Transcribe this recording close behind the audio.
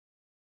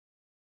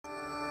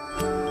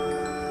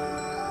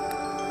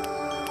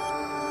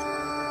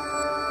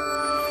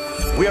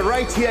We are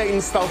right here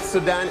in South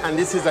Sudan, and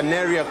this is an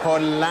area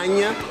called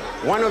Lanya,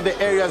 one of the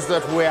areas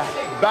that were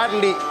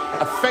badly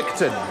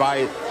affected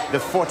by the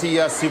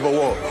 40-year civil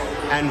war.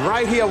 And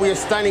right here we are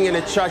standing in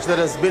a church that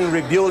has been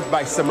rebuilt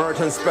by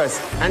Samaritan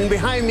first. And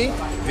behind me,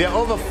 there are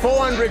over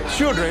 400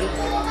 children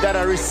that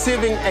are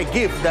receiving a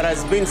gift that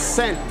has been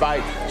sent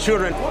by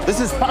children.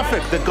 This is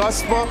perfect. The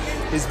gospel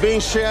is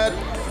being shared,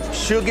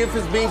 shoe gift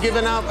is being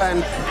given out,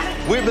 and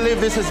we believe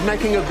this is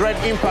making a great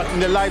impact in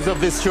the lives of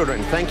these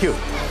children. Thank you.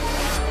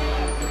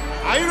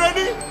 Are you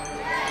ready?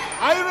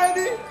 Are you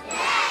ready?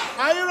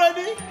 Are you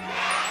ready?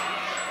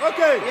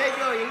 Okay.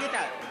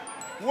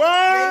 1,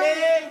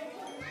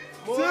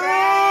 2, 3.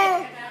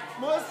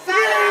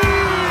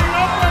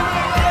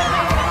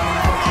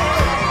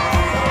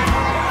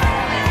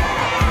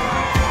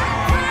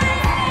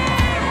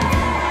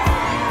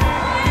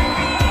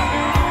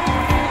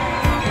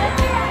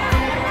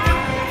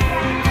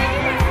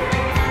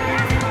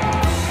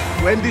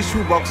 When these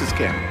shoe boxes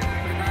came,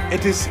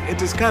 it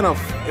is kind of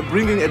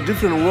bringing a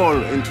different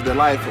world into the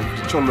life of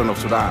the children of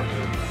Sudan.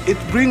 It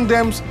brings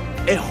them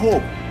a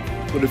hope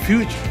for the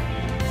future.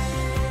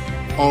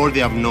 All they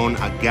have known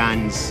are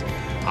guns,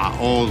 are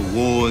all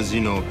wars,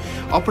 you know.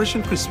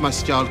 Operation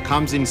Christmas Child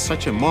comes in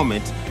such a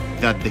moment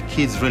that the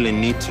kids really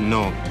need to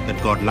know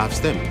that God loves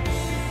them.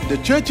 The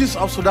churches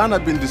of Sudan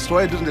have been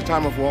destroyed during the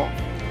time of war.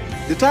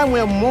 The time we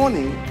are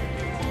mourning,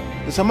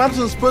 the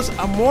Samaritans first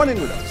are mourning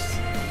with us.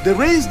 They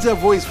raised their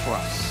voice for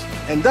us.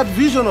 And that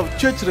vision of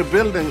church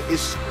rebuilding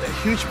is a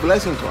huge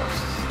blessing to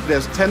us.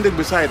 They're standing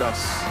beside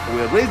us.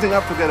 We're raising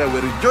up together.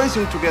 We're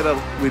rejoicing together.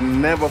 We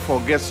never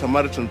forget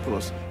Samaritan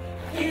Plus.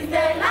 It's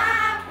the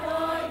love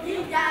of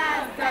Jesus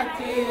that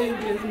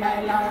changes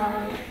my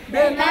life.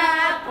 The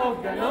love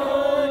of the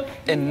Lord.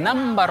 A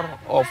number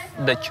of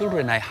the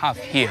children I have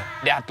here,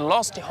 they had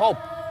lost hope.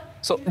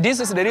 So this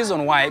is the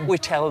reason why we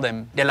tell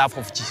them the love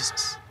of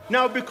Jesus.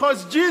 Now,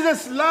 because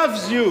Jesus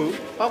loves you,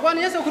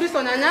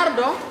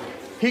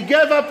 He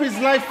gave up His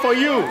life for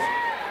you.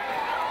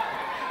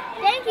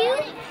 Thank you.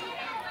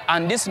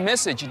 And this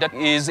message that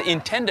is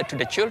intended to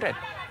the children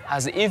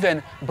has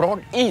even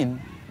brought in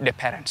the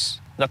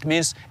parents. That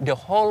means the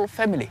whole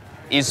family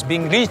is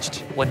being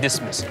reached with this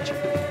message.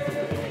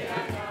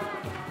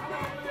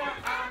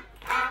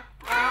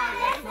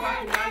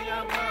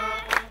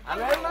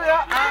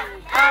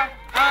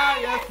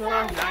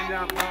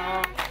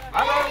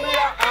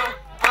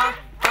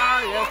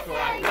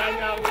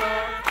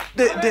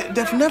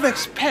 They've never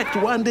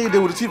expected one day they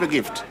will receive a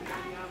gift.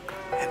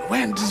 And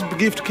when this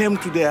gift came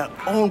to their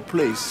own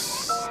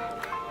place,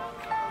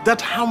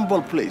 that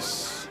humble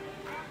place,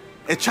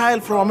 a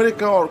child from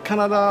America or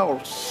Canada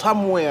or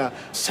somewhere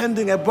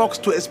sending a box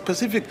to a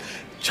specific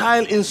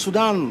child in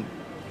Sudan,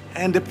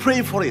 and they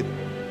pray for it.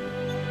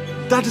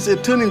 That is a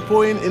turning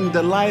point in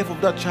the life of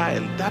that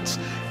child.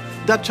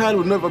 That child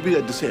will never be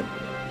the same.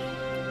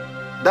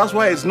 That's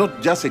why it's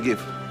not just a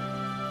gift.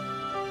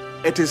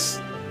 It is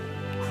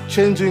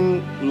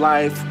changing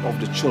life of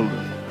the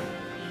children.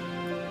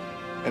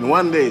 And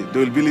one day they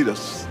will be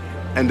leaders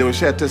and they will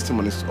share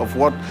testimonies of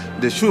what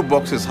the shoe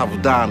boxes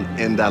have done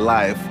in their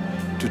life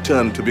to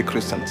turn to be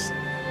Christians.